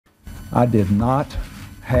I did not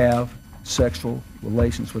have sexual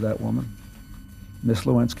relations with that woman, Miss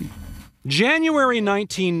Lewinsky. January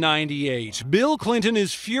 1998, Bill Clinton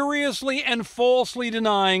is furiously and falsely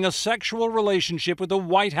denying a sexual relationship with a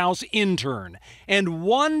White House intern. And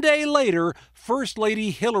one day later, First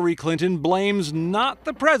Lady Hillary Clinton blames not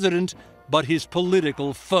the president, but his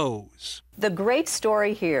political foes. The great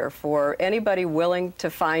story here, for anybody willing to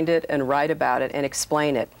find it and write about it and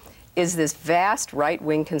explain it, is this vast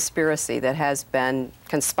right-wing conspiracy that has been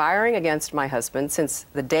conspiring against my husband since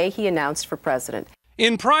the day he announced for president.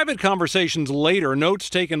 In private conversations later, notes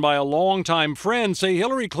taken by a longtime friend say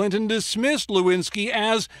Hillary Clinton dismissed Lewinsky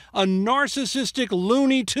as a narcissistic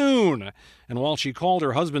Looney Tune. And while she called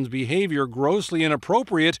her husband's behavior grossly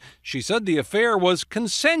inappropriate, she said the affair was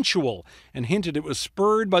consensual and hinted it was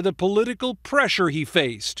spurred by the political pressure he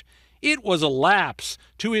faced. It was a lapse.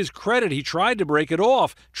 To his credit, he tried to break it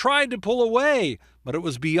off, tried to pull away, but it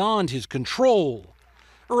was beyond his control.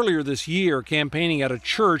 Earlier this year, campaigning at a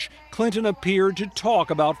church, Clinton appeared to talk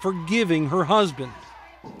about forgiving her husband.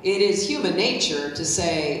 It is human nature to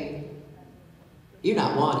say, you're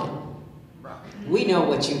not wanted. We know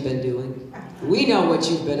what you've been doing. We know what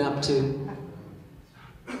you've been up to.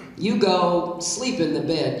 You go sleep in the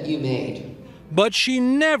bed you made. But she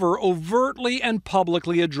never overtly and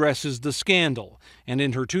publicly addresses the scandal. And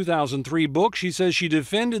in her 2003 book, she says she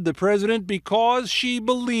defended the president because she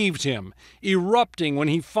believed him, erupting when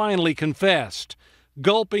he finally confessed.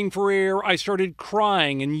 Gulping for air, I started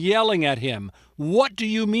crying and yelling at him. What do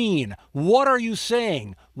you mean? What are you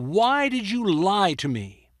saying? Why did you lie to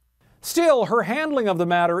me? Still, her handling of the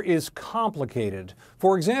matter is complicated.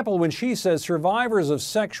 For example, when she says survivors of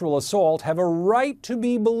sexual assault have a right to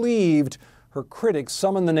be believed, her critics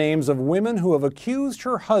summon the names of women who have accused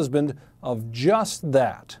her husband of just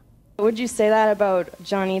that. Would you say that about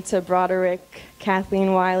Johnita Broderick,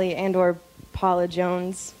 Kathleen Wiley, and/or Paula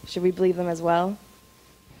Jones? Should we believe them as well?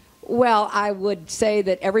 Well, I would say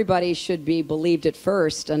that everybody should be believed at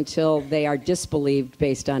first until they are disbelieved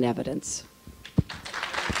based on evidence.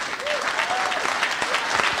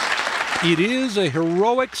 It is a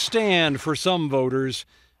heroic stand for some voters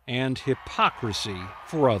and hypocrisy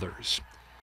for others.